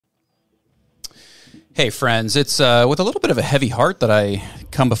Hey friends, it's with a little bit of a heavy heart that I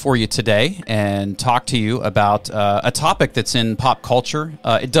come before you today and talk to you about a topic that's in pop culture.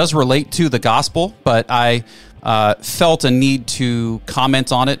 It does relate to the gospel, but I felt a need to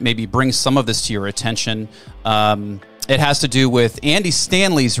comment on it, maybe bring some of this to your attention. It has to do with Andy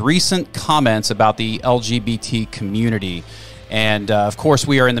Stanley's recent comments about the LGBT community. And of course,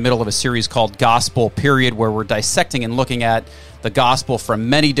 we are in the middle of a series called Gospel Period, where we're dissecting and looking at the gospel from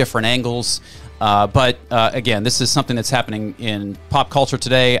many different angles. But again, this is something that's happening in pop culture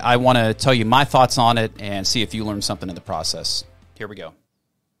today. I want to tell you my thoughts on it and see if you learn something in the process. Here we go.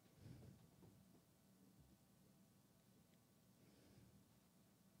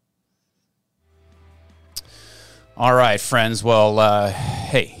 All right, friends. Well,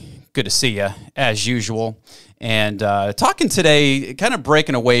 hey, good to see you as usual. And talking today, kind of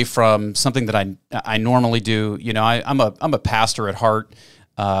breaking away from something that I normally do. You know, I'm a pastor at heart.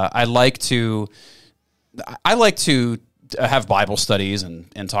 I like to have Bible studies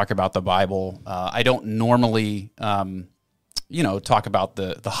and talk about the Bible. I don't normally, talk about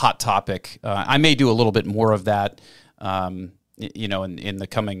the hot topic. I may do a little bit more of that, in the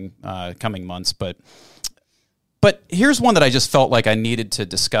coming months. But here's one that I just felt like I needed to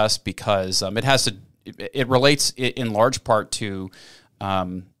discuss because it relates in large part to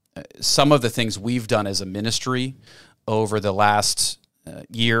some of the things we've done as a ministry over the last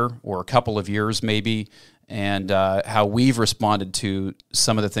year or a couple of years maybe, and how we've responded to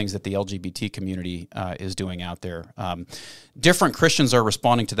some of the things that the LGBT community is doing out there. Different Christians are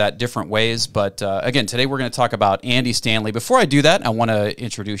responding to that different ways, but again, today we're going to talk about Andy Stanley. Before I do that, I want to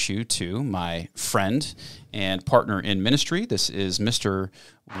introduce you to my friend and partner in ministry. This is Mr.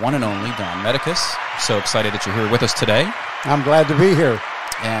 One and Only Don Medicus. So excited that you're here with us today. I'm glad to be here.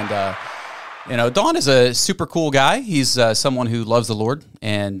 And Don is a super cool guy. He's someone who loves the Lord,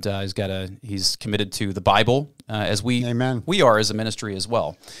 and he's committed to the Bible, as we are as a ministry as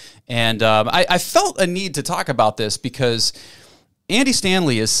well. And I felt a need to talk about this because Andy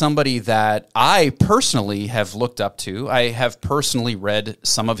Stanley is somebody that I personally have looked up to. I have personally read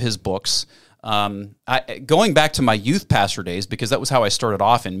some of his books. Going back to my youth pastor days, because that was how I started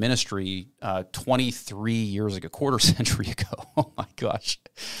off in ministry 23 years ago, quarter century ago. Oh my gosh.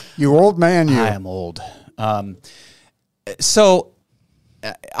 You old man, you. I am old. So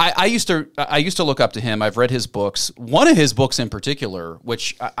I used to look up to him. I've read his books. One of his books in particular,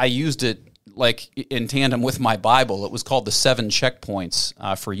 which I used it like in tandem with my Bible. It was called The 7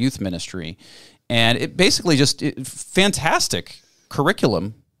 Checkpoints for Youth Ministry. And it basically fantastic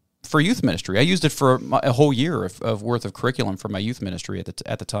curriculum for youth ministry. I used it for a whole year of worth of curriculum for my youth ministry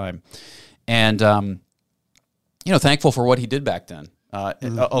at the time. And, thankful for what he did back then.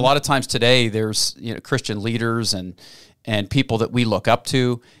 A lot of times today there's, Christian leaders and people that we look up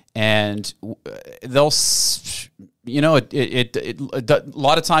to, and they'll, a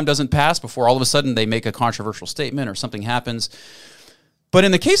lot of time doesn't pass before all of a sudden they make a controversial statement or something happens. But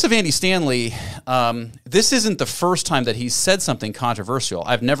in the case of Andy Stanley, this isn't the first time that he's said something controversial.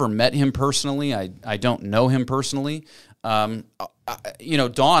 I've never met him personally. I don't know him personally. Dawn,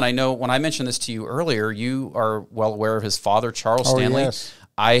 I know when I mentioned this to you earlier, you are well aware of his father, Charles Stanley. Yes.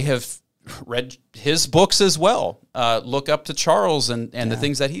 I have read his books as well. Look up to Charles and the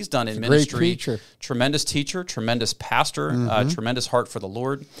things that he's done in ministry. Great teacher. Tremendous teacher, tremendous pastor, tremendous heart for the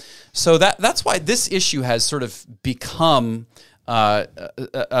Lord. So that's why this issue has sort of become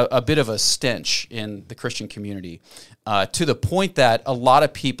a bit of a stench in the Christian community, to the point that a lot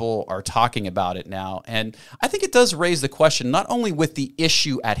of people are talking about it now. And I think it does raise the question, not only with the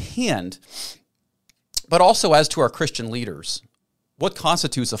issue at hand, but also as to our Christian leaders. What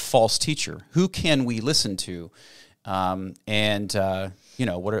constitutes a false teacher? Who can we listen to? What are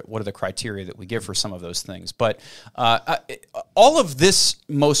the criteria that we give for some of those things? But all of this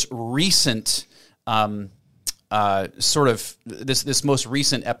most recent this most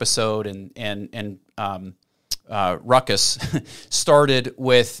recent episode and ruckus started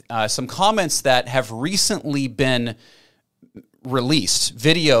with some comments that have recently been released,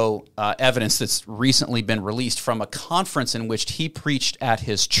 video evidence that's recently been released from a conference in which he preached at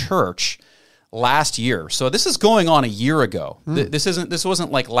his church last year. So this is going on a year ago. This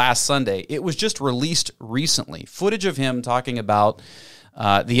wasn't like last Sunday. It was just released recently. Footage of him talking about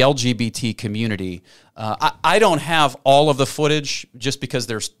the LGBT community. I don't have all of the footage just because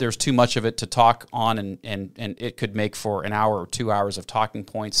there's too much of it to talk on, and it could make for an hour or 2 hours of talking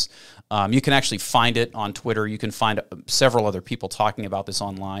points. You can actually find it on Twitter. You can find several other people talking about this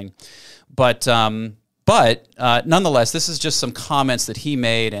online. But nonetheless, this is just some comments that he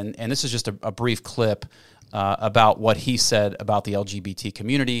made, and this is just a brief clip about what he said about the LGBT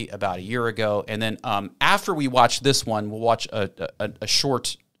community about a year ago. And then after we watch this one, we'll watch a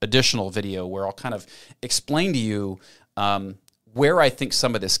short additional video where I'll kind of explain to you where I think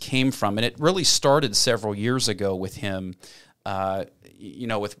some of this came from. And it really started several years ago with him,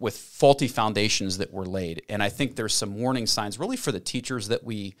 with faulty foundations that were laid. And I think there's some warning signs really for the teachers that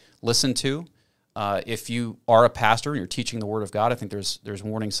we listen to. If you are a pastor and you're teaching the Word of God, I think there's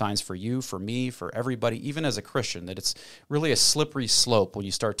warning signs for you, for me, for everybody, even as a Christian, that it's really a slippery slope when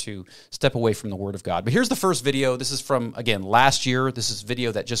you start to step away from the Word of God. But here's the first video. This is from, again, last year. This is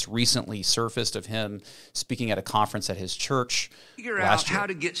video that just recently surfaced of him speaking at a conference at his church Figure out how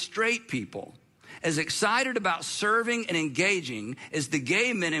to get straight people as excited about serving and engaging as the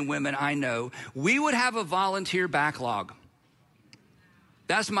gay men and women I know. We would have a volunteer backlog.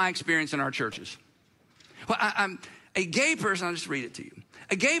 That's my experience in our churches. Well, I'm a gay person. I'll just read it to you.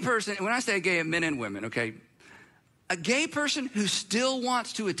 A gay person, and when I say gay, men and women, okay? A gay person who still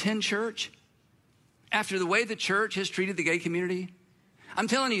wants to attend church after the way the church has treated the gay community, I'm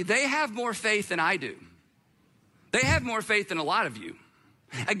telling you, they have more faith than I do. They have more faith than a lot of you.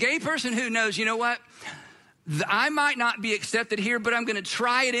 A gay person who knows, you know what? I might not be accepted here, but I'm going to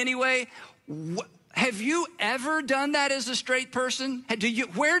try it anyway. Have you ever done that as a straight person?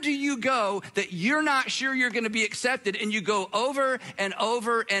 Where do you go that you're not sure you're going to be accepted and you go over and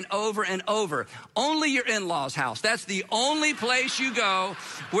over and over and over? Only your in-laws' house. That's the only place you go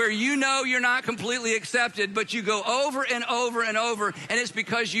where you know you're not completely accepted, but you go over and over and over, and it's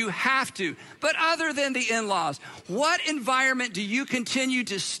because you have to. But other than the in-laws, what environment do you continue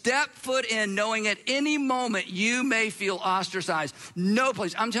to step foot in knowing at any moment you may feel ostracized? No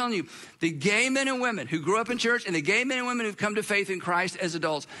place. I'm telling you, the gay men and women who grew up in church and the gay men and women who've come to faith in Christ as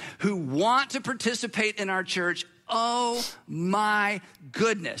adults who want to participate in our church, oh my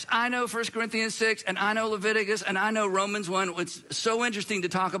goodness. I know 1 Corinthians 6 and I know Leviticus and I know Romans 1. It's so interesting to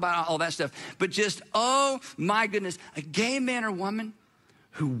talk about all that stuff. But just, oh my goodness, a gay man or woman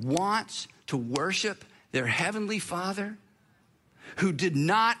who wants to worship their heavenly Father, who did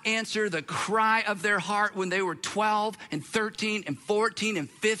not answer the cry of their heart when they were 12 and 13 and 14 and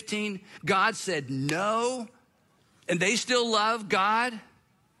 15. God said no, and they still love God.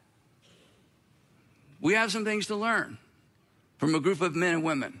 We have some things to learn from a group of men and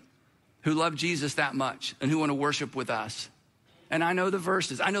women who love Jesus that much and who want to worship with us. And I know the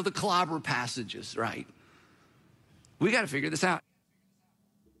verses. I know the clobber passages, right? We got to figure this out.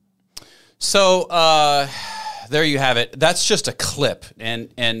 So, there you have it. That's just a clip,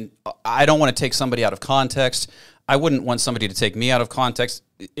 and I don't want to take somebody out of context. I wouldn't want somebody to take me out of context.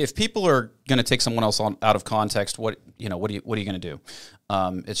 If people are going to take someone else out of context, what are you going to do?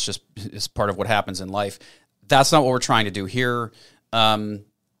 It's part of what happens in life. That's not what we're trying to do here. There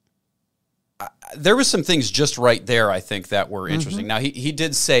was some things just right there, I think, that were interesting. Now he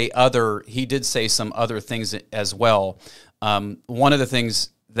did say some other things as well. One of the things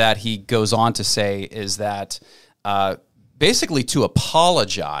that he goes on to say is that basically to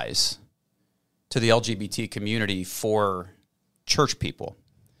apologize to the LGBT community for church people.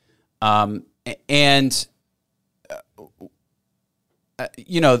 When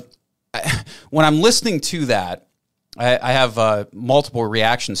I'm listening to that, I have multiple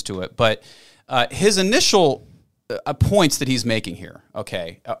reactions to it, but his initial points that he's making here,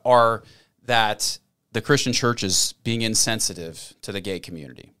 are that the Christian church is being insensitive to the gay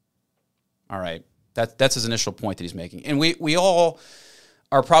community. All right. That's his initial point that he's making. And we all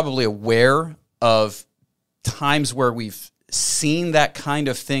are probably aware of times where we've seen that kind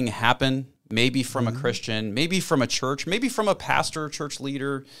of thing happen, maybe from a Christian, maybe from a church, maybe from a pastor, church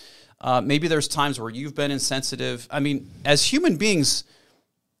leader. Maybe there's times where you've been insensitive. I mean, as human beings,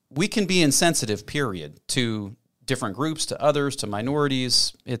 we can be insensitive, period, to different groups, to others, to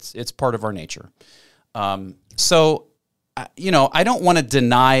minorities. It's part of our nature. So, I don't want to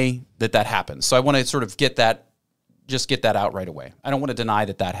deny that happens. So I want to sort of get that out right away. I don't want to deny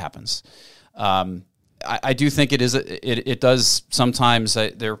that happens. I do think it does sometimes.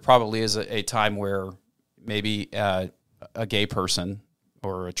 There probably is a time where maybe a gay person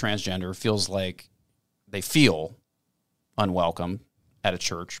or a transgender feels like they feel unwelcome at a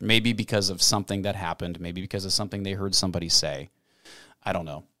church, maybe because of something that happened, maybe because of something they heard somebody say. I don't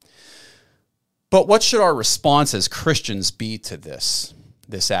know. But what should our response as Christians be to this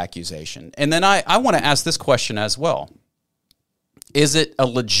accusation? And then I want to ask this question as well. Is it a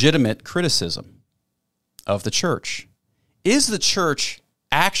legitimate criticism of the church? Is the church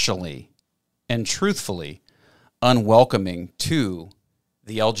actually and truthfully unwelcoming to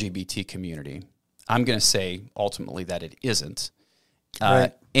the LGBT community? I'm going to say ultimately that it isn't.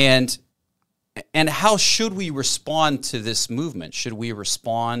 Right. And And how should we respond to this movement? Should we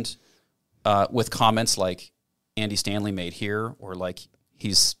respond with comments like Andy Stanley made here, or like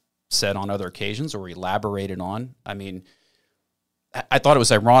he's said on other occasions, or elaborated on? I mean, I thought it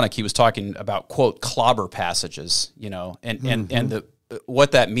was ironic. He was talking about, quote, clobber passages, you know, and the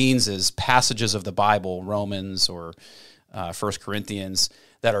what that means is passages of the Bible, Romans or 1 Corinthians,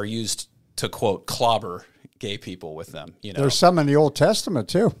 that are used to, quote, clobber gay people with them. You know, There's some in the Old Testament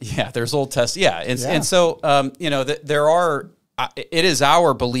too. Yeah, there's Old Testament. Yeah, and so you know, there are. It is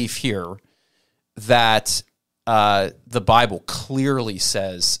our belief here that the Bible clearly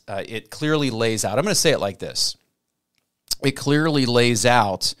says, it clearly lays out. I'm going to say it like this: it clearly lays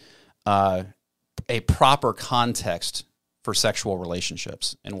out a proper context for sexual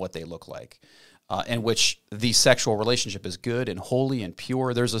relationships and what they look like, in which the sexual relationship is good and holy and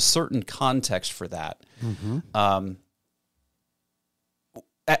pure. There's a certain context for that.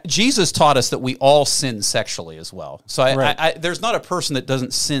 Jesus taught us that we all sin sexually as well. So there's not a person that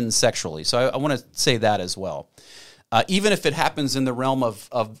doesn't sin sexually. So I want to say that as well. Even if it happens in the realm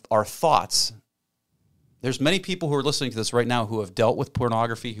of our thoughts, there's many people who are listening to this right now who have dealt with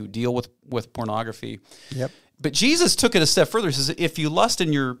pornography, who deal with pornography. Yep. But Jesus took it a step further. He says, if you lust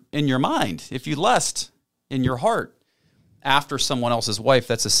in your mind, if you lust in your heart after someone else's wife,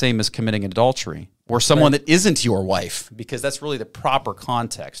 that's the same as committing adultery, or someone that isn't your wife, because that's really the proper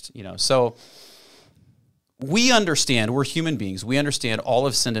context, you know. So we understand, we're human beings. We understand all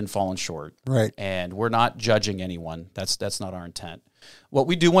have sinned and fallen short. Right. And we're not judging anyone. That's not our intent. What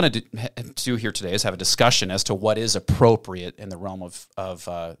we do want to do here today is have a discussion as to what is appropriate in the realm of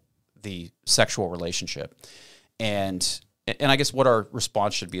the sexual relationship. And I guess what our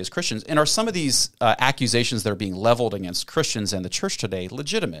response should be as Christians. And are some of these accusations that are being leveled against Christians and the church today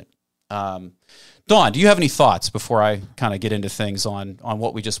legitimate? Dawn, do you have any thoughts before I kind of get into things on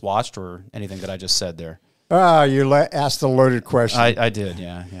what we just watched, or anything that I just said there? You asked a loaded question. I did,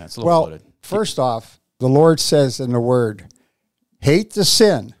 yeah. It's a little loaded. First off, the Lord says in the Word, hate the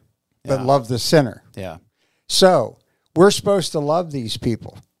sin, but love the sinner. Yeah. So we're supposed to love these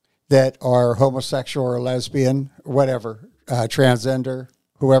people that are homosexual or lesbian, whatever, transgender,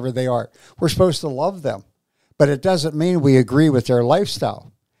 whoever they are. We're supposed to love them, but it doesn't mean we agree with their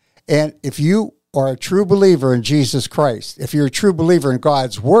lifestyle. And if you are a true believer in Jesus Christ, if you're a true believer in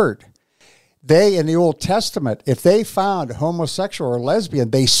God's Word, they, in the Old Testament, if they found a homosexual or lesbian,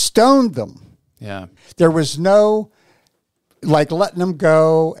 they stoned them. Yeah. There was no, like, letting them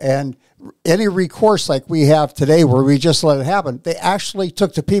go and any recourse like we have today where we just let it happen. They actually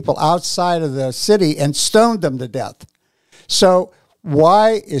took the people outside of the city and stoned them to death. So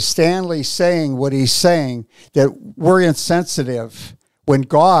why is Stanley saying what he's saying, that we're insensitive, when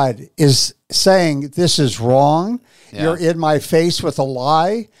God is saying this is wrong? You're in my face with a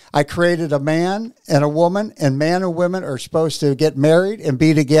lie. I created a man and a woman, and man and women are supposed to get married and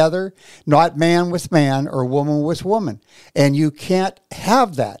be together, not man with man or woman with woman. And you can't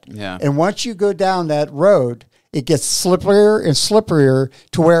have that. Yeah. And once you go down that road, it gets slipperier and slipperier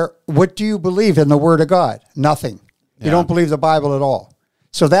to where, what do you believe in the Word of God? Nothing. You don't believe the Bible at all.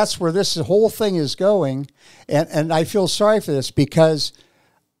 So that's where this whole thing is going. And I feel sorry for this, because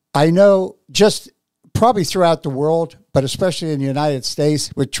I know just probably throughout the world, but especially in the United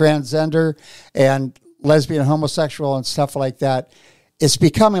States with transgender and lesbian, homosexual and stuff like that, it's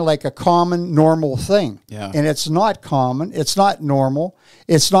becoming like a common, normal thing. Yeah. And it's not common. It's not normal.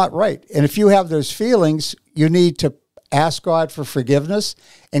 It's not right. And if you have those feelings, you need to ask God for forgiveness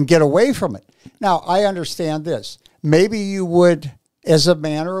and get away from it. Now, I understand this. Maybe you would, as a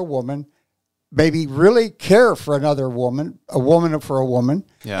man or a woman, maybe really care for another woman, a woman for a woman,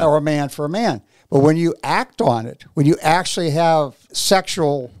 or a man for a man. But when you act on it, when you actually have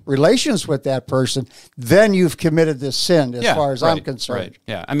sexual relations with that person, then you've committed this sin, as far as I'm concerned. Right.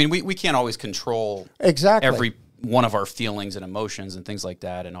 Yeah. I mean, we can't always control every one of our feelings and emotions and things like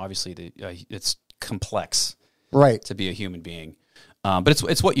that. And obviously, it's complex, to be a human being. But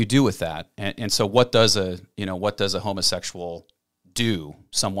it's what you do with that. And so, what does a homosexual do?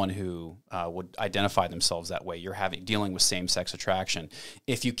 Someone who would identify themselves that way. You're dealing with same-sex attraction.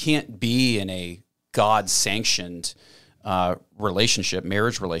 If you can't be in a God-sanctioned relationship,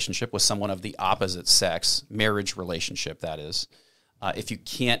 marriage relationship with someone of the opposite sex, marriage relationship, that is, if you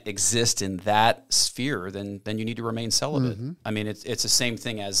can't exist in that sphere, then you need to remain celibate. Mm-hmm. I mean, it's the same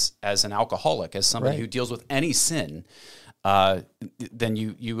thing as an alcoholic, as somebody who deals with any sin. Then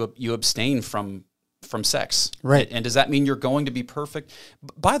you abstain from sex. Right. And does that mean you're going to be perfect?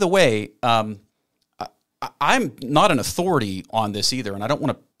 By the way, I'm not an authority on this either, and I don't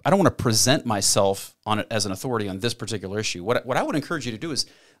want to present myself on it as an authority on this particular issue. What I would encourage you to do is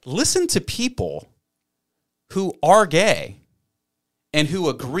listen to people who are gay and who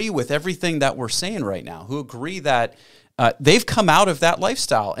agree with everything that we're saying right now, who agree that they've come out of that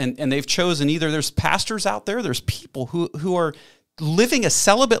lifestyle and they've chosen, either there's pastors out there, there's people who are living a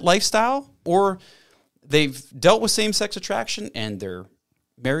celibate lifestyle, or they've dealt with same-sex attraction and they're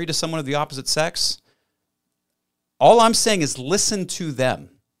married to someone of the opposite sex. All I'm saying is listen to them.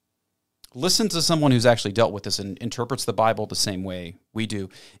 Listen to someone who's actually dealt with this and interprets the Bible the same way we do.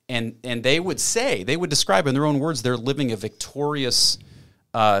 And they would describe in their own words, they're living a victorious,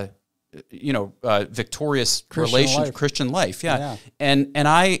 victorious Christian life. Yeah. And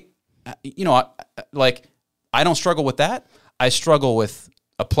I, I don't struggle with that. I struggle with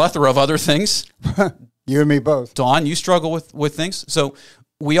a plethora of other things. You and me both. Dawn, you struggle with things. So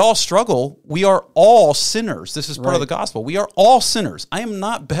we all struggle. We are all sinners. This is part of the gospel. We are all sinners. I am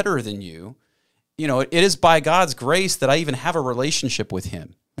not better than you. It is by God's grace that I even have a relationship with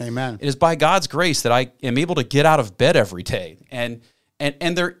him. Amen. It is by God's grace that I am able to get out of bed every day. And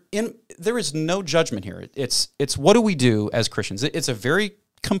there is no judgment here. It's what do we do as Christians? It's a very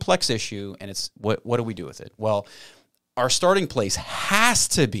complex issue, and it's what do we do with it? Well, our starting place has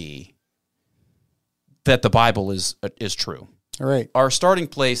to be that the Bible is true. Right. Our starting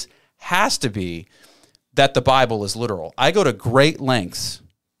place has to be that the Bible is literal. I go to great lengths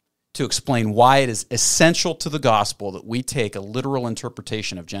to explain why it is essential to the gospel that we take a literal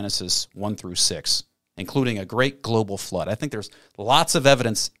interpretation of Genesis 1 through 6, including a great global flood. I think there's lots of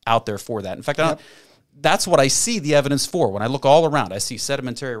evidence out there for that. In fact, that's what I see the evidence for. When I look all around, I see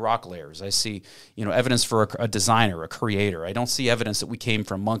sedimentary rock layers. I see, evidence for a designer, a creator. I don't see evidence that we came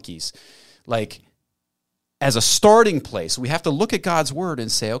from monkeys. As a starting place, we have to look at God's word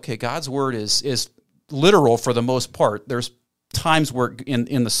and say, okay, God's word is literal for the most part. There's times where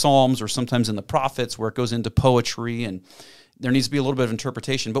in the Psalms or sometimes in the prophets where it goes into poetry, and there needs to be a little bit of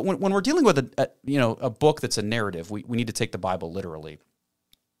interpretation. But when we're dealing with a book that's a narrative, we need to take the Bible literally.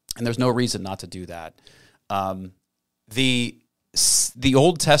 And there's no reason not to do that. The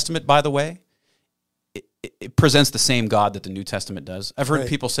Old Testament, by the way, it presents the same God that the New Testament does. I've heard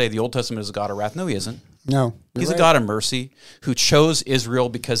people say the Old Testament is a God of wrath. No, he isn't. No. He's a God of mercy who chose Israel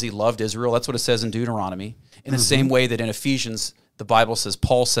because he loved Israel. That's what it says in Deuteronomy. In the same way that in Ephesians, the Bible says,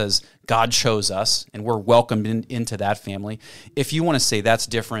 Paul says, God chose us, and we're welcomed into that family. If you want to say that's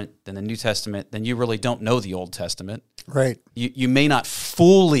different than the New Testament, then you really don't know the Old Testament. Right. You may not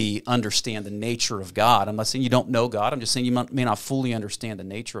fully understand the nature of God. I'm not saying you don't know God. I'm just saying you may not fully understand the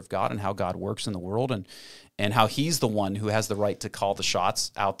nature of God and how God works in the world, and how he's the one who has the right to call the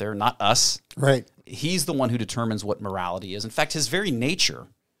shots out there, not us. Right. He's the one who determines what morality is. In fact, his very nature,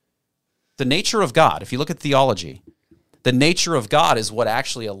 the nature of God, if you look at theology, the nature of God is what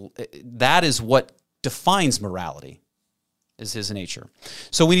that is what defines morality. Is his nature.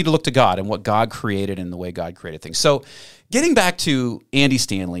 So we need to look to God and what God created and the way God created things. So getting back to Andy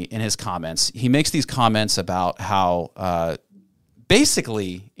Stanley in his comments, he makes these comments about how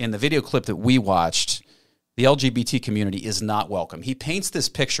basically in the video clip that we watched, the LGBT community is not welcome. He paints this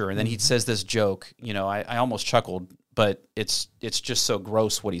picture and then he says this joke. I almost chuckled, but it's just so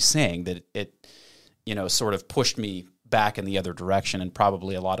gross what he's saying that it sort of pushed me back in the other direction, and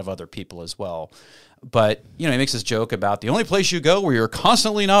probably a lot of other people as well. But, he makes this joke about the only place you go where you're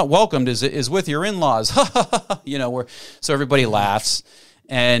constantly not welcomed is with your in-laws. So everybody laughs.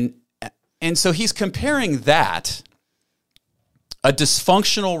 And so he's comparing that, a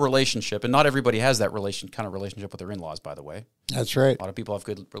dysfunctional relationship, and not everybody has that kind of relationship with their in-laws, by the way. That's right. A lot of people have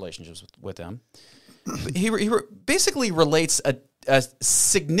good relationships with them. He basically relates a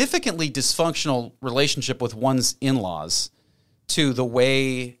significantly dysfunctional relationship with one's in-laws to the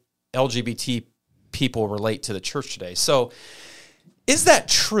way LGBT people relate to the church today. So is that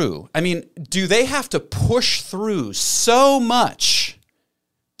true? I mean, do they have to push through so much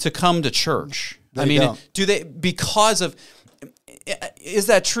to come to church? Do they, because of, is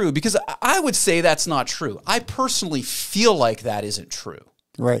that true? Because I would say that's not true. I personally feel like that isn't true.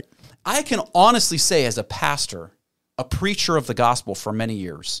 Right. I can honestly say as a pastor, a preacher of the gospel for many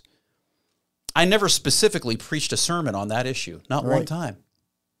years, I never specifically preached a sermon on that issue, not one time.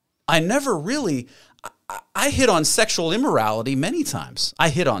 I never really, I hit on sexual immorality many times. I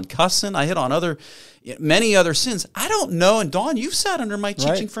hit on cussing. I hit on many other sins. I don't know, and Dawn, you've sat under my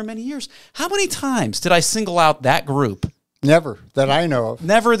teaching for many years. How many times did I single out that group? Never, that I know of.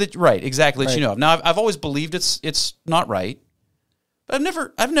 Never that, right, exactly, that you know of. Now, I've always believed it's not right, but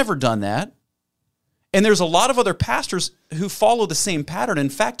I've never done that. And there's a lot of other pastors who follow the same pattern. In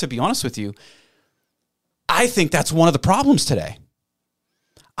fact, to be honest with you, I think that's one of the problems today.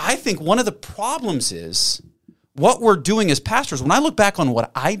 I think one of the problems is what we're doing as pastors, when I look back on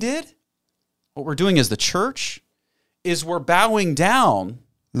what I did, what we're doing as the church is we're bowing down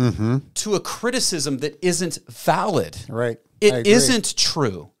to a criticism that isn't valid. Right. It isn't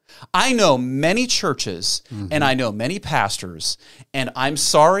true. I know many churches and I know many pastors, and I'm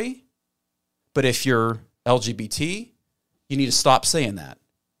sorry, but if you're LGBT, you need to stop saying that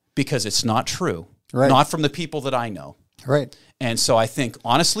because it's not true. Right. Not from the people that I know. Right. And so I think,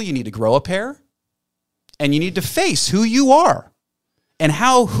 honestly, you need to grow a pair and you need to face who you are and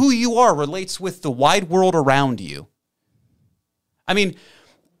how who you are relates with the wide world around you. I mean,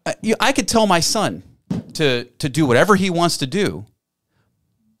 I could tell my son to do whatever he wants to do.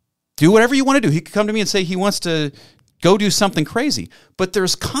 Do whatever you want to do. He could come to me and say he wants to go do something crazy. But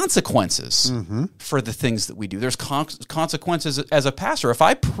there's consequences for the things that we do. There's consequences as a pastor. If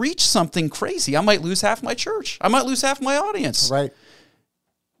I preach something crazy, I might lose half my church. I might lose half my audience. Right.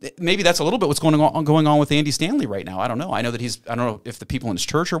 Maybe that's a little bit what's going on with Andy Stanley right now. I don't know. I know that I don't know if the people in his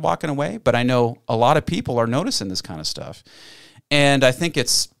church are walking away, but I know a lot of people are noticing this kind of stuff. And I think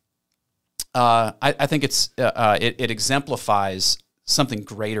it exemplifies something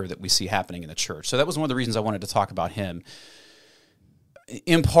greater that we see happening in the church. So that was one of the reasons I wanted to talk about him,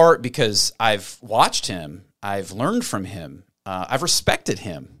 in part because I've watched him, I've learned from him, I've respected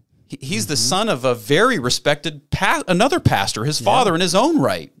him. He's the son of a very respected another pastor, his father in his own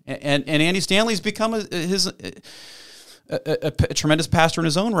right, and Andy Stanley's become a tremendous pastor in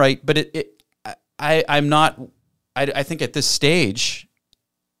his own right. But I think at this stage,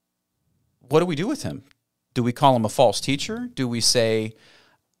 what do we do with him? Do we call him a false teacher? Do we say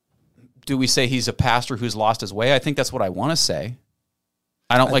he's a pastor who's lost his way? I think that's what I want to say.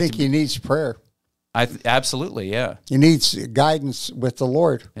 I think he needs prayer. Absolutely, yeah. He needs guidance with the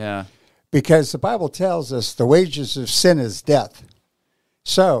Lord. Yeah. Because the Bible tells us the wages of sin is death.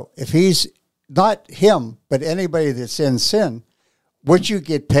 So if he's not him, but anybody that's in sin, what you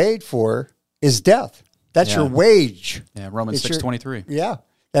get paid for is death. That's your wage. Yeah, Romans 6:23. Yeah,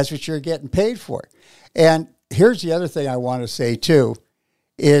 that's what you're getting paid for. And here's the other thing I want to say too,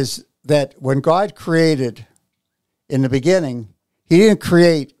 is that when God created in the beginning, he didn't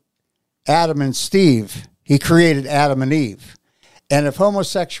create Adam and Steve. He created Adam and Eve. And if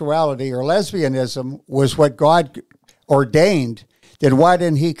homosexuality or lesbianism was what God ordained, then why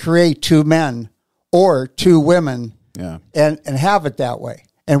didn't he create two men or two women and have it that way?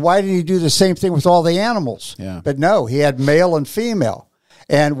 And why didn't he do the same thing with all the animals? Yeah. But no, he had male and female.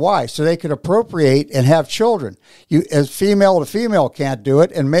 And why? So they could appropriate and have children. As female to female can't do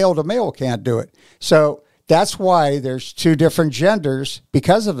it, and male to male can't do it. So that's why there's two different genders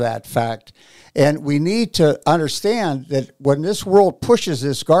because of that fact. And we need to understand that when this world pushes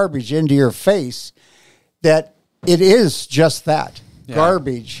this garbage into your face, that it is just that,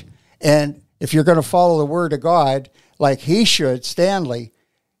 garbage. And if you're going to follow the word of God, like he should, Stanley,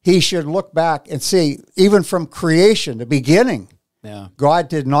 he should look back and see, even from creation, the beginning, God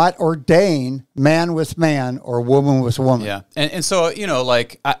did not ordain man with man or woman with woman. Yeah. And so,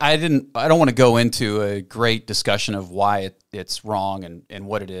 like I don't want to go into a great discussion of why it's wrong and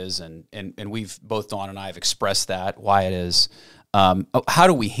what it is. And we've both, Dawn and I, have expressed that, why it is. How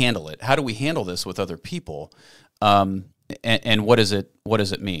do we handle it? How do we handle this with other people? And what does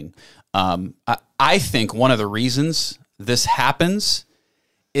it mean? I think one of the reasons this happens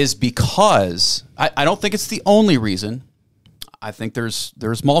is because I don't think it's the only reason. I think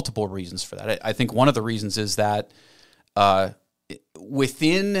there's multiple reasons for that. I think one of the reasons is that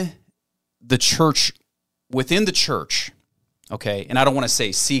within the church, okay, and I don't want to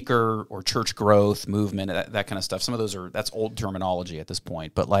say seeker or church growth movement, that kind of stuff. Some of that's old terminology at this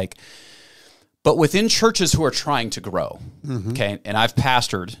point, but within churches who are trying to grow, okay, and I've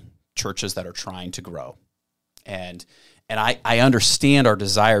pastored churches that are trying to grow, and I understand our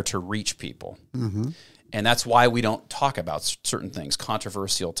desire to reach people. And that's why we don't talk about certain things,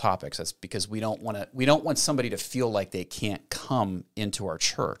 controversial topics. That's because we don't want somebody to feel like they can't come into our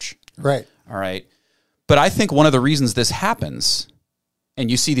church. Right. All right. But I think one of the reasons this happens,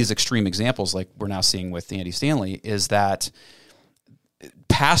 and you see these extreme examples like we're now seeing with Andy Stanley, is that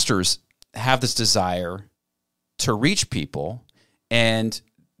pastors have this desire to reach people, and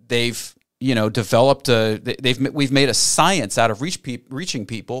they've developed we've made a science out of reaching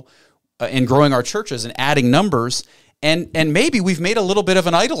people. And growing our churches and adding numbers, and maybe we've made a little bit of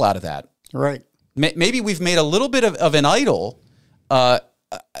an idol out of that. Right. Maybe we've made a little bit of an idol out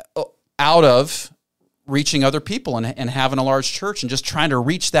of reaching other people and having a large church and just trying to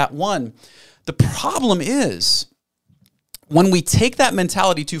reach that one. The problem is when we take that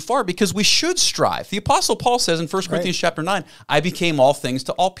mentality too far, because we should strive. The Apostle Paul says in 1 Corinthians chapter 9, I became all things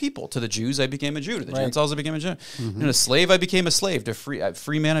to all people. To the Jews, I became a Jew. To the Gentiles, I became a Jew. And a slave, I became a slave. To a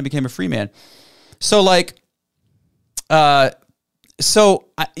free man, I became a free man. So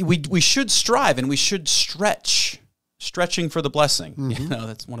we should strive and we should stretch. Stretching for the blessing.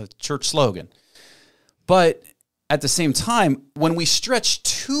 That's one of the church slogan. But at the same time, when we stretch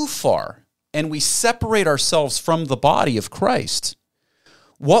too far, and we separate ourselves from the body of Christ,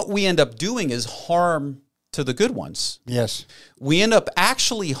 what we end up doing is harm to the good ones. Yes. We end up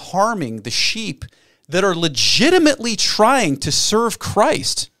actually harming the sheep that are legitimately trying to serve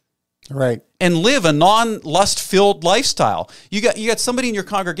Christ. Right. And live a non-lust-filled lifestyle. You got somebody in your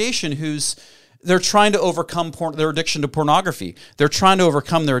congregation they're trying to overcome their addiction to pornography. They're trying to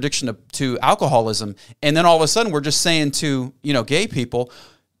overcome their addiction to alcoholism. And then all of a sudden we're just saying to, gay people,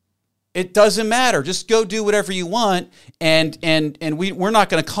 it doesn't matter. Just go do whatever you want, and we're not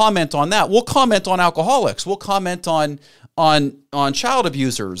going to comment on that. We'll comment on alcoholics. We'll comment on child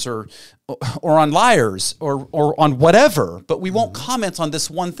abusers or on liars or on whatever, but we won't comment on this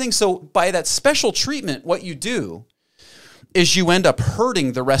one thing. So by that special treatment, what you do is you end up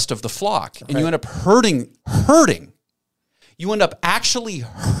hurting the rest of the flock, and you end up hurting. You end up actually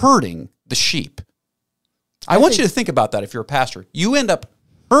hurting the sheep. I want you to think about that if you're a pastor. You end up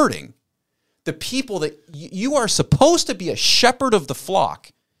hurting the people that you are supposed to be a shepherd of the flock,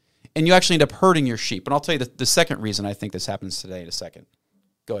 and you actually end up hurting your sheep. And I'll tell you the second reason I think this happens today in a second.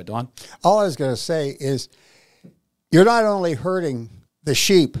 Go ahead, Don. All I was going to say is you're not only hurting the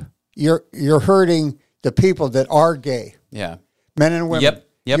sheep, you're hurting the people that are gay. Yeah. Men and women.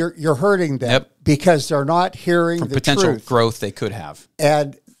 Yep. You're hurting them because they're not hearing the potential truth. Growth they could have.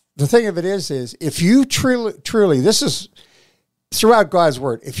 And the thing of it is if you truly, this is throughout God's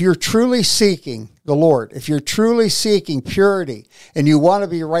word, if you're truly seeking the Lord, if you're truly seeking purity and you want to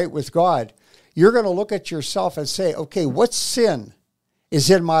be right with God, you're going to look at yourself and say, okay, what sin is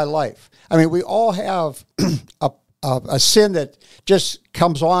in my life? I mean, we all have a sin that just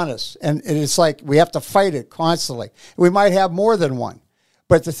comes on us, and it's like we have to fight it constantly. We might have more than one.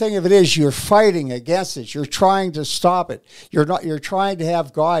 But the thing of it is, you're fighting against it. You're trying to stop it. You're trying to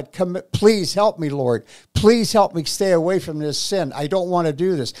have God come. Please help me, Lord. Please help me stay away from this sin. I don't want to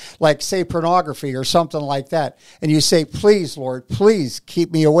do this. Like, say, pornography or something like that. And you say, please, Lord, please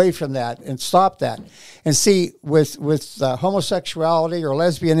keep me away from that and stop that. And see, with homosexuality or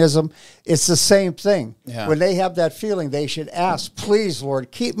lesbianism, it's the same thing. Yeah. When they have that feeling, they should ask, please, Lord,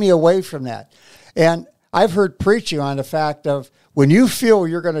 keep me away from that. And I've heard preaching on the fact of, when you feel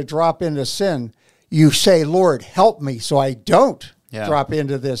you're going to drop into sin, you say, Lord, help me so I don't drop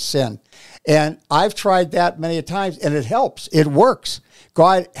into this sin. And I've tried that many times, and it helps. It works.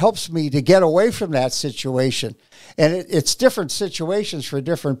 God helps me to get away from that situation. And it's different situations for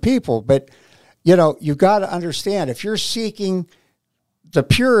different people. But, you've got to understand, if you're seeking the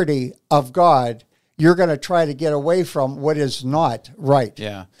purity of God, you're going to try to get away from what is not right.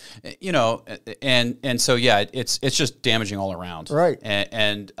 Yeah. And so, it's just damaging all around. Right.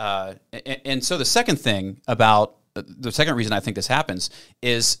 And so the second thing about the second reason I think this happens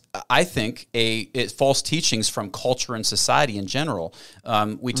is I think it's false teachings from culture and society in general.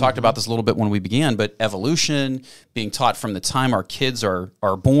 We talked about this a little bit when we began, but evolution being taught from the time our kids are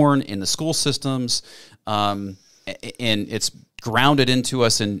born in the school systems, and it's grounded into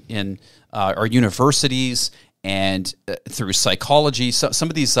us in our universities and through psychology. So some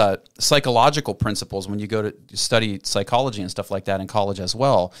of these psychological principles, when you go to study psychology and stuff like that in college as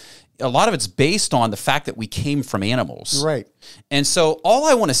well, a lot of it's based on the fact that we came from animals. Right. And so all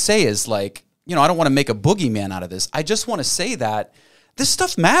I want to say is I don't want to make a boogeyman out of this. I just want to say that this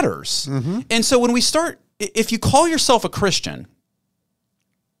stuff matters. And so when we start, if you call yourself a Christian,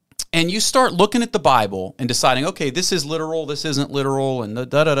 and you start looking at the Bible and deciding, okay, this is literal, this isn't literal, and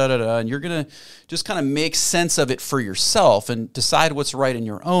and you're going to just kind of make sense of it for yourself and decide what's right in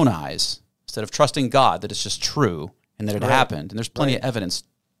your own eyes instead of trusting God that it's just true and that it happened, and there's plenty of evidence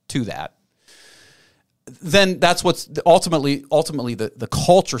to that. Then that's what's ultimately the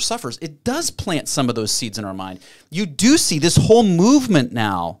culture suffers. It does plant some of those seeds in our mind. You do see this whole movement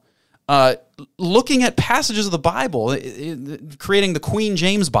now looking at passages of the Bible, creating the Queen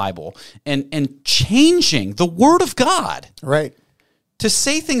James Bible, and changing the Word of God, right, to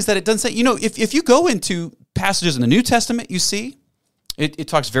say things that it doesn't say. If you go into passages in the New Testament, you see it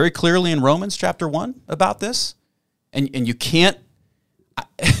talks very clearly in Romans chapter 1 about this, and you cannot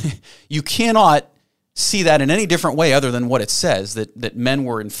see that in any different way other than what it says, that men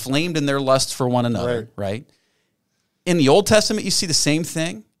were inflamed in their lust for one another, right? In the Old Testament, you see the same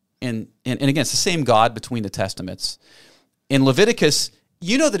thing. And again, it's the same God between the Testaments. in Leviticus,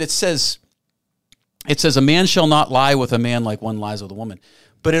 you know that it says a man shall not lie with a man like one lies with a woman.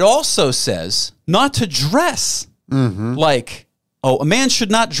 But it also says not to dress like, a man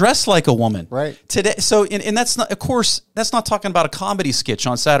should not dress like a woman. Right. Today, so, and that's not, of course, that's not talking about a comedy sketch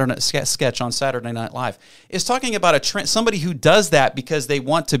on Saturday Night Live. It's talking about somebody who does that because they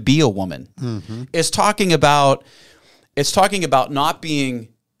want to be a woman. It's talking about not being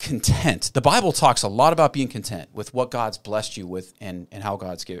content. The Bible talks a lot about being content with what God's blessed you with and how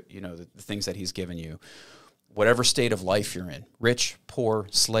God's given, the things that he's given you, whatever state of life you're in, rich, poor,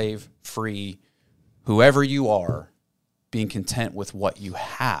 slave, free, whoever you are, being content with what you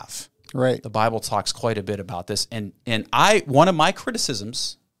have. Right. The Bible talks quite a bit about this. And one of my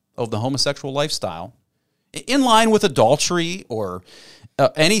criticisms of the homosexual lifestyle, in line with adultery or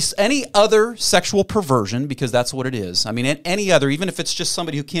any other sexual perversion, because that's what it is. I mean, any other, even if it's just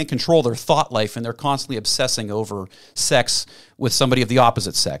somebody who can't control their thought life and they're constantly obsessing over sex with somebody of the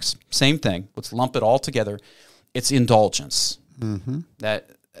opposite sex. Same thing. Let's lump it all together. It's indulgence. That,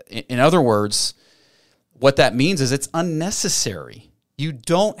 in other words, what that means is it's unnecessary. You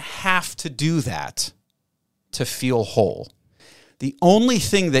don't have to do that to feel whole. The only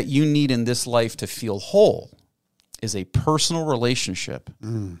thing that you need in this life to feel whole is a personal relationship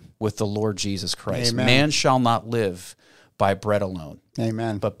with the Lord Jesus Christ. Amen. Man shall not live by bread alone,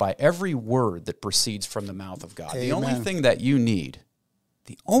 Amen. but by every word that proceeds from the mouth of God. Amen. The only thing that you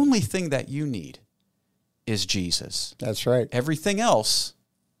need is Jesus. That's right. Everything else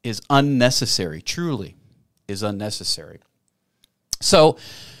is unnecessary, truly is unnecessary. So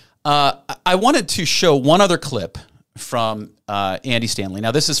I wanted to show one other clip from Andy Stanley.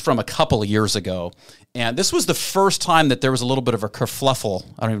 Now, this is from a couple of years ago, and this was the first time that there was a little bit of a kerfluffle.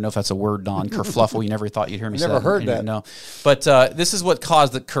 I don't even know if that's a word, Don. Kerfluffle. You never thought you'd hear me say that. Never heard that. No. But this is what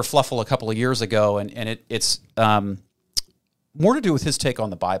caused the kerfluffle a couple of years ago, and it's more to do with his take on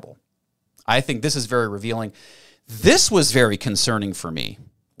the Bible. I think this is very revealing. This was very concerning for me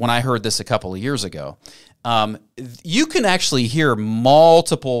when I heard this a couple of years ago. You can actually hear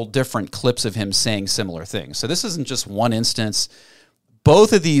multiple different clips of him saying similar things. So this isn't just one instance.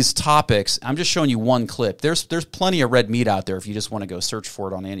 Both of these topics, I'm just showing you one clip. There's plenty of red meat out there if you just want to go search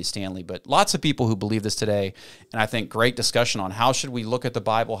for it on Andy Stanley, but lots of people who believe this today, and I think great discussion on how should we look at the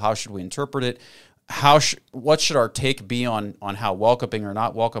Bible, how should we interpret it, what should our take be on how welcoming or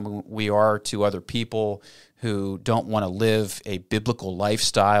not welcoming we are to other people who don't want to live a biblical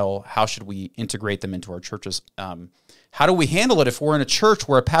lifestyle? How should we integrate them into our churches? How do we handle it if we're in a church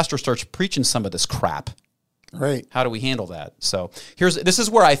where a pastor starts preaching some of this crap? Right. How do we handle that? So this is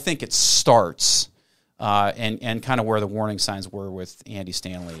where I think it starts, and kind of where the warning signs were with Andy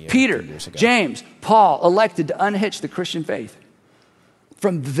Stanley. Peter, years ago. James, Paul elected to unhitch the Christian faith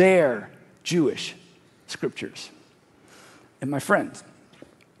from their Jewish scriptures. And my friends,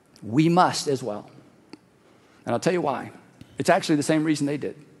 we must as well. And I'll tell you why. It's actually the same reason they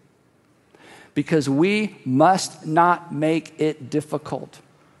did. Because we must not make it difficult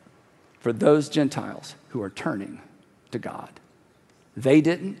for those Gentiles who are turning to God. They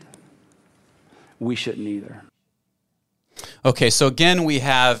didn't. We shouldn't either. Okay, so again, we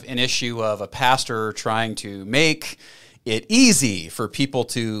have an issue of a pastor trying to make it easy for people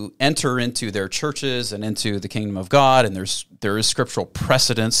to enter into their churches and into the kingdom of God, and there is scriptural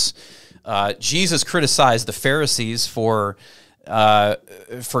precedence. Jesus criticized the Pharisees for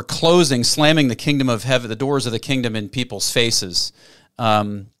slamming the kingdom of heaven, the doors of the kingdom in people's faces,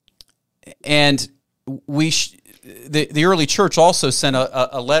 and the early church also sent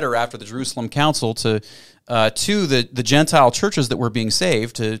a letter after the Jerusalem Council to the Gentile churches that were being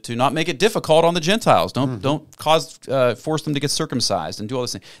saved to not make it difficult on the Gentiles. Don't force them to get circumcised and do all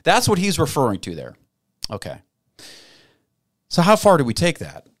this thing. That's what he's referring to there. Okay. So how far do we take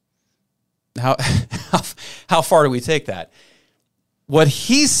that? How far do we take that? What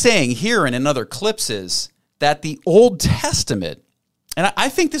he's saying here and in other clips is that the Old Testament, and I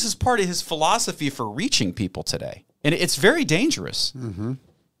think this is part of his philosophy for reaching people today, and it's very dangerous. Mm-hmm.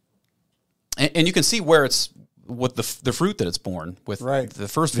 And you can see where it's with the fruit that it's borne with the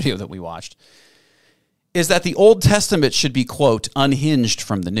first video that we watched, is that the Old Testament should be, quote, unhinged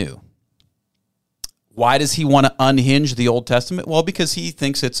from the New. Why does he want to unhinge the Old Testament? Well, because he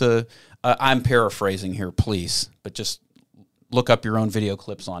thinks it's I'm paraphrasing here, please, but just look up your own video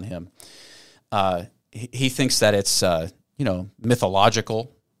clips on him. He thinks that it's,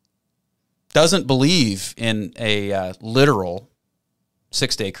 mythological, doesn't believe in a literal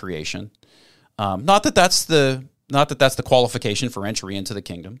 6-day creation. Not that that's the qualification for entry into the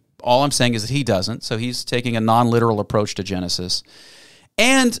kingdom. All I'm saying is that he doesn't. So he's taking a non-literal approach to Genesis.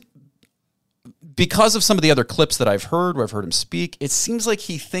 And because of some of the other clips that I've heard, where I've heard him speak, it seems like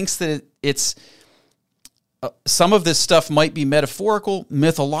he thinks that it's some of this stuff might be metaphorical,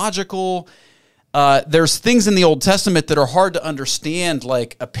 mythological. There's things in the Old Testament that are hard to understand,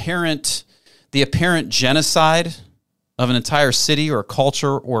 like the apparent genocide of an entire city or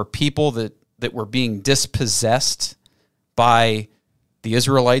culture or people that were being dispossessed by the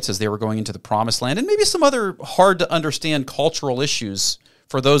Israelites as they were going into the Promised Land, and maybe some other hard to understand cultural issues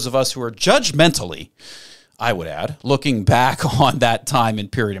for those of us who are judgmentally, I would add, looking back on that time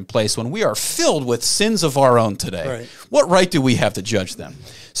and period and place when we are filled with sins of our own today. Right. What right do we have to judge them?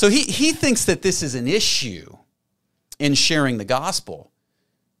 So he thinks that this is an issue in sharing the gospel.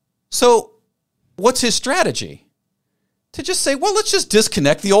 So what's his strategy? To just say, well, let's just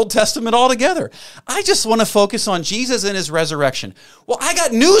disconnect the Old Testament altogether. I just want to focus on Jesus and his resurrection. Well, I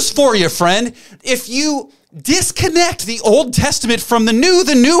got news for you, friend. If you disconnect the Old Testament from the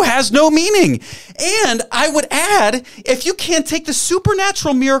New has no meaning. And I would add, if you can't take the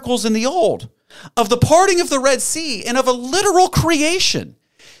supernatural miracles in the Old, of the parting of the Red Sea and of a literal creation,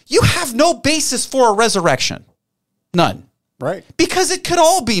 you have no basis for a resurrection. None. Right. Because it could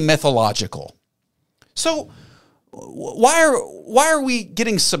all be mythological. So why are we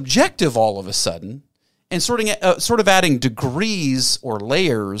getting subjective all of a sudden and sort of adding degrees or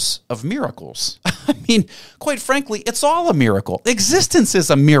layers of miracles? I mean, quite frankly, it's all a miracle. Existence is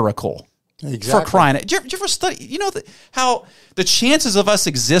a miracle. Exactly. For crying out. Did you ever study, how the chances of us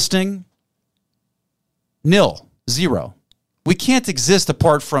existing, nil, zero. We can't exist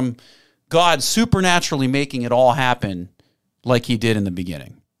apart from God supernaturally making it all happen like he did in the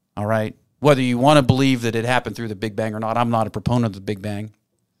beginning. All right? Whether you want to believe that it happened through the Big Bang or not, I'm not a proponent of the Big Bang.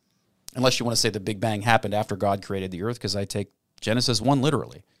 Unless you want to say the Big Bang happened after God created the earth, because I take Genesis 1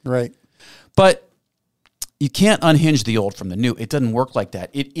 literally. Right. But you can't unhinge the old from the new. It doesn't work like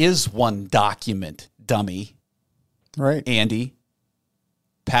that. It is one document, dummy. Right. Andy.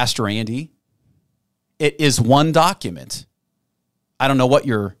 Pastor Andy. It is one document. I don't know what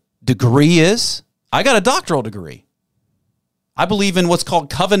your degree is. I got a doctoral degree. I believe in what's called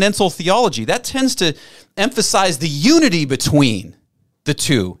covenantal theology. That tends to emphasize the unity between the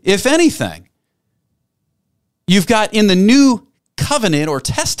two, if anything. You've got in the New Covenant or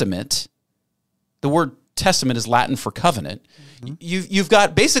Testament, the word testament is Latin for covenant. Mm-hmm. You've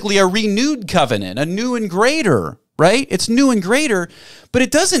got basically a renewed covenant, a new and greater, right? It's new and greater, but it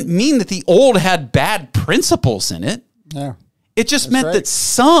doesn't mean that the old had bad principles in it. Yeah. It just meant that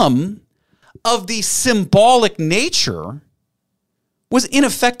some of the symbolic nature was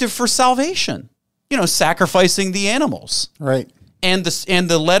ineffective for salvation. Sacrificing the animals. Right. And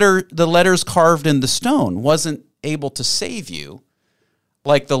the letters carved in the stone wasn't able to save you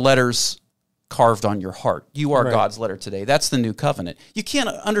like the letters carved on your heart. You are God's letter today. That's the new covenant. You can't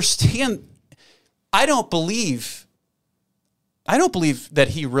understand. I don't believe that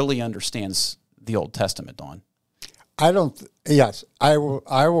he really understands the Old Testament, Don. Yes, I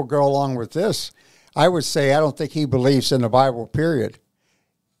will go along with this. I would say I don't think he believes in the Bible, period.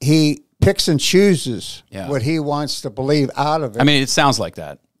 He picks and chooses what he wants to believe out of it. I mean, it sounds like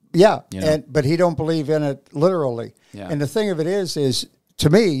that. Yeah, but he don't believe in it literally. Yeah. And the thing of it is to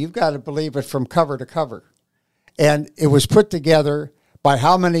me, you've got to believe it from cover to cover. And it was put together by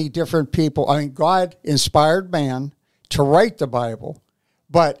how many different people. I mean, God inspired man to write the Bible,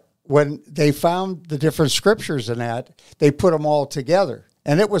 but when they found the different scriptures in that, they put them all together.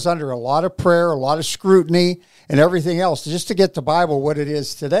 And it was under a lot of prayer, a lot of scrutiny, and everything else just to get the Bible what it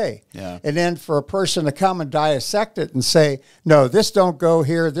is today. Yeah. And then for a person to come and dissect it and say, no, this don't go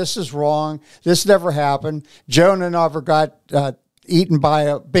here, this is wrong, this never happened, Jonah never got eaten by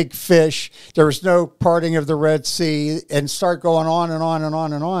a big fish, there was no parting of the Red Sea, and start going on and on and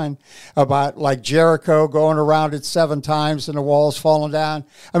on and on about like Jericho going around it 7 times and the walls falling down.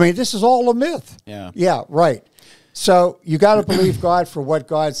 I mean, this is all a myth. Yeah, right. So you got to believe God for what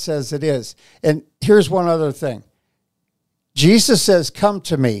God says it is. And here's one other thing. Jesus says, come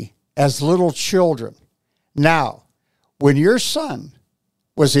to me as little children. Now, when your son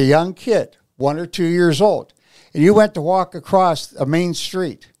was a young kid, 1 or 2 years old, and you went to walk across a main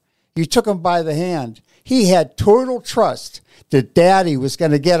street, you took him by the hand, he had total trust that daddy was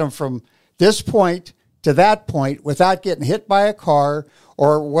going to get him from this point to that point without getting hit by a car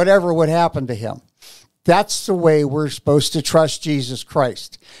or whatever would happen to him. That's the way we're supposed to trust Jesus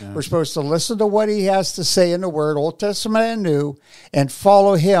Christ. Yeah. We're supposed to listen to what he has to say in the Word, Old Testament and New, and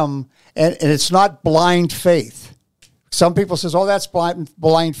follow him. And it's not blind faith, Some people says, oh, that's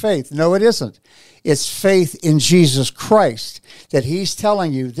blind faith. No, it isn't. It's faith in Jesus Christ that he's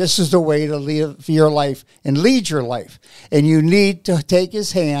telling you this is the way to live your life and lead your life. And you need to take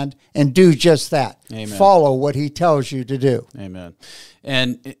his hand and do just that. Amen. Follow what he tells you to do. Amen.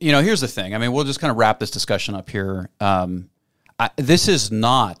 And, you know, here's the thing. I mean, we'll just kind of wrap this discussion up here. This is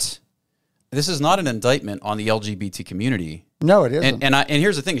not an indictment on the LGBT community. No, it isn't. And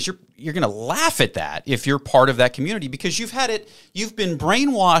here's the thing: is you're going to laugh at that if you're part of that community, because you've been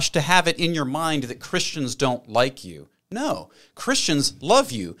brainwashed to have it in your mind that Christians don't like you. No, Christians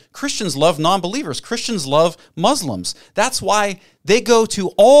love you. Christians love non-believers. Christians love Muslims. That's why they go to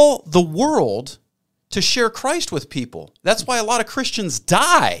all the world to share Christ with people. That's why a lot of Christians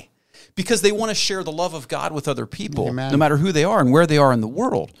die, because they want to share the love of God with other people, Amen. No matter who they are and where they are in the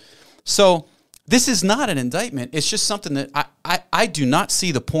world. So this is not an indictment. It's just something that I do not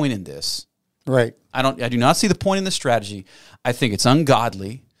see the point in this. Right. I do not see the point in this strategy. I think it's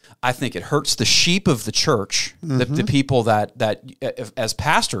ungodly. I think it hurts the sheep of the church, the people that as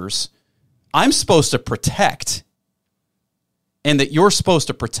pastors, I'm supposed to protect, and that you're supposed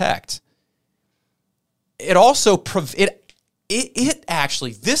to protect. It also it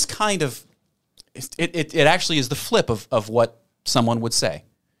actually, this kind of it actually is the flip of what someone would say.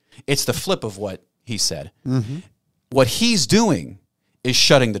 It's the flip of what he said. Mm-hmm. What he's doing is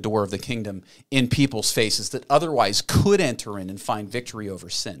shutting the door of the kingdom in people's faces that otherwise could enter in and find victory over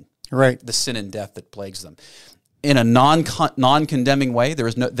sin. Right. The sin and death that plagues them. In a non-condemning way, there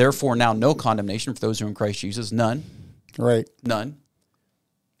is therefore now no condemnation for those who are in Christ Jesus. None. Right. None.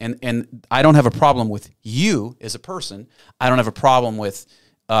 And I don't have a problem with you as a person. I don't have a problem with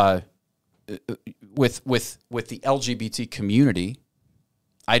the LGBT community.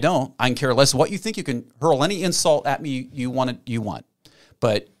 I don't. I can care less what you think. You can hurl any insult at me you want.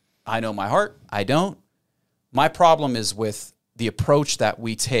 But I know my heart. I don't. My problem is with the approach that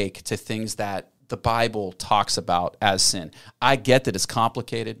we take to things that the Bible talks about as sin. I get that it's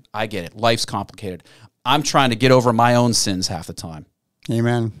complicated. I get it. Life's complicated. I'm trying to get over my own sins half the time.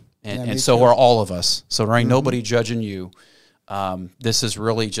 Amen. And so are all of us. So there ain't nobody judging you. This is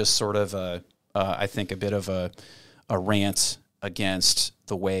really just sort of I think a bit of a rant against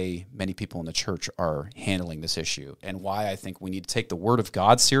the way many people in the church are handling this issue, and why I think we need to take the Word of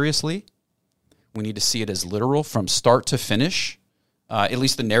God seriously. We need to see it as literal from start to finish, at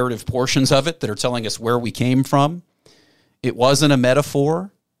least the narrative portions of it that are telling us where we came from. It wasn't a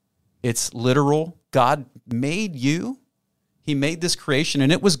metaphor. It's literal. God made you. He made this creation,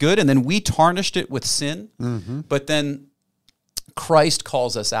 and it was good, and then we tarnished it with sin. Mm-hmm. But then Christ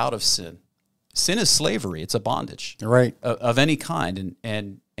calls us out of sin. Sin is slavery. It's a bondage, right, of any kind,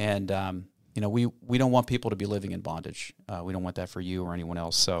 and you know, we don't want people to be living in bondage. We don't want that for you or anyone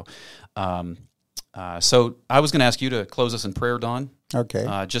else. So, so I was going to ask you to close us in prayer, Don.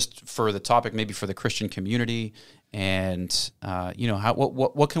 Okay. Just for the topic, maybe for the Christian community, and you know,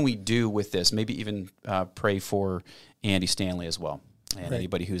 what can we do with this? Maybe even pray for Andy Stanley as well, and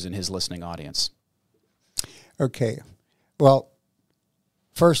anybody who's in his listening audience. Okay. Well,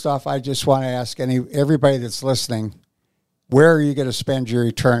 first off, I just want to ask everybody that's listening, where are you going to spend your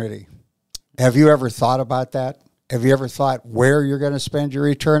eternity? Have you ever thought about that? Have you ever thought where you're going to spend your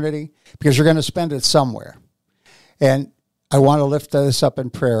eternity? Because you're going to spend it somewhere. And I want to lift this up in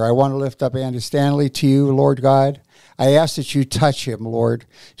prayer. I want to lift up Andy Stanley to you, Lord God. I ask that you touch him, Lord.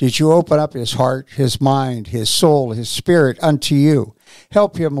 That you open up his heart, his mind, his soul, his spirit unto you.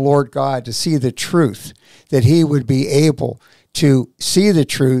 Help him, Lord God, to see the truth, that he would be able to see the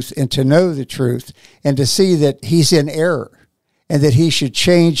truth and to know the truth, and to see that he's in error and that he should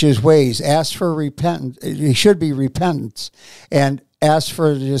change his ways. Ask for repentance. He should be repentance, and ask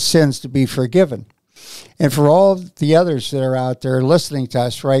for his sins to be forgiven. And for all the others that are out there listening to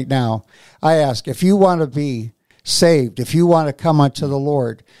us right now, I ask, if you want to be saved, if you want to come unto the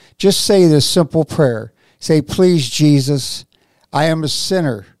Lord, just say this simple prayer. Say, please, Jesus, I am a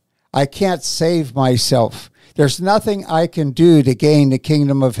sinner. I can't save myself. There's nothing I can do to gain the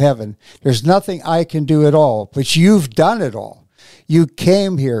kingdom of heaven. There's nothing I can do at all, but you've done it all. You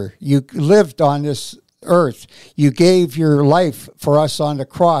came here. You lived on this earth. You gave your life for us on the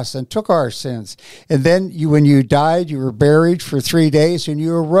cross and took our sins. And then when you died, you were buried for 3 days, and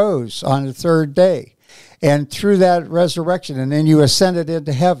you arose on the third day. And through that resurrection, and then you ascended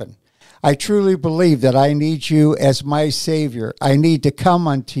into heaven. I truly believe that I need you as my Savior. I need to come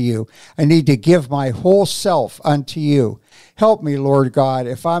unto you. I need to give my whole self unto you. Help me, Lord God,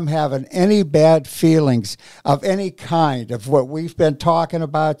 if I'm having any bad feelings of any kind of what we've been talking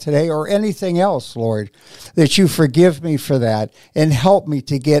about today or anything else, Lord, that you forgive me for that and help me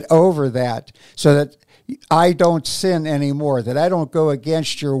to get over that, so that I don't sin anymore, that I don't go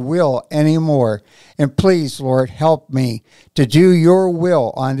against your will anymore. And please, Lord, help me to do your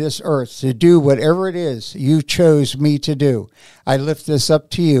will on this earth, to do whatever it is you chose me to do. I lift this up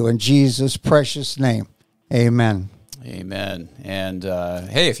to you in Jesus' precious name. Amen. Amen. And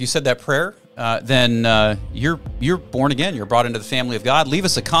hey, if you said that prayer, then you're born again. You're brought into the family of God. Leave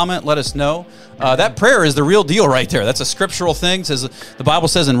us a comment. Let us know. That prayer is the real deal right there. That's a scriptural thing. It says, the Bible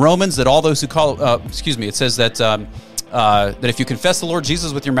says in Romans that all those who call, it says that that if you confess the Lord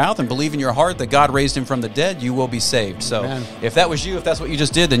Jesus with your mouth and believe in your heart that God raised him from the dead, you will be saved. So if that was you, if that's what you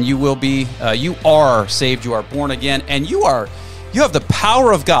just did, then you will be, you are saved. You are born again, and you have the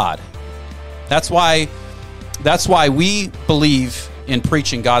power of God. That's why we believe in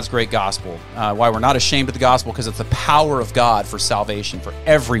preaching God's great gospel, why we're not ashamed of the gospel, because it's the power of God for salvation for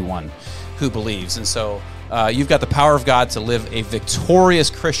everyone who believes. And so you've got the power of God to live a victorious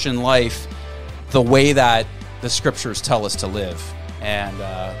Christian life the way that the scriptures tell us to live. And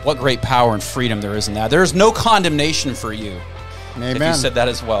what great power and freedom there is in that. There's no condemnation for you. Amen. If you said that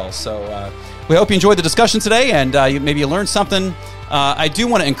as well. So we hope you enjoyed the discussion today, and maybe you learned something. I do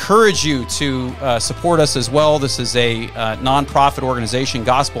want to encourage you to support us as well. This is a nonprofit organization,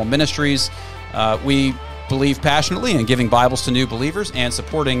 Gospel Ministries. We believe passionately in giving Bibles to new believers and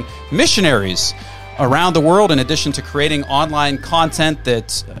supporting missionaries around the world, in addition to creating online content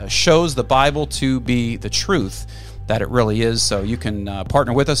that shows the Bible to be the truth that it really is. So you can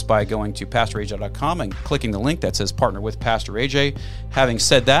partner with us by going to pastoraj.com and clicking the link that says Partner with Pastor AJ. Having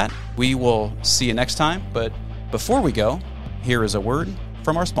said that, we will see you next time. But before we go, here is a word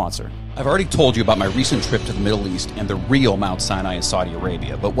from our sponsor. I've already told you about my recent trip to the Middle East and the real Mount Sinai in Saudi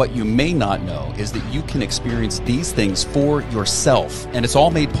Arabia, but what you may not know is that you can experience these things for yourself, and it's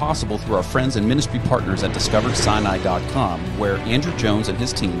all made possible through our friends and ministry partners at DiscoveredSinai.com, where Andrew Jones and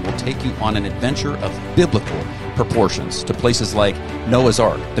his team will take you on an adventure of biblical proportions to places like Noah's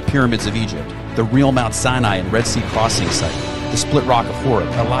Ark, the pyramids of Egypt, the real Mount Sinai and Red Sea crossing site, the split rock of Horeb,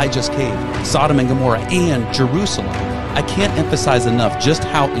 Elijah's cave, Sodom and Gomorrah, and Jerusalem. I can't emphasize enough just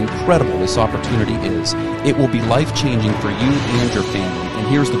how incredible this opportunity is. It will be life-changing for you and your family. And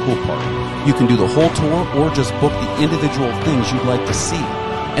here's the cool part. You can do the whole tour or just book the individual things you'd like to see.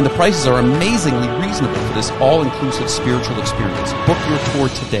 And the prices are amazingly reasonable for this all-inclusive spiritual experience. Book your tour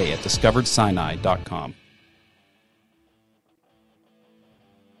today at DiscoveredSinai.com.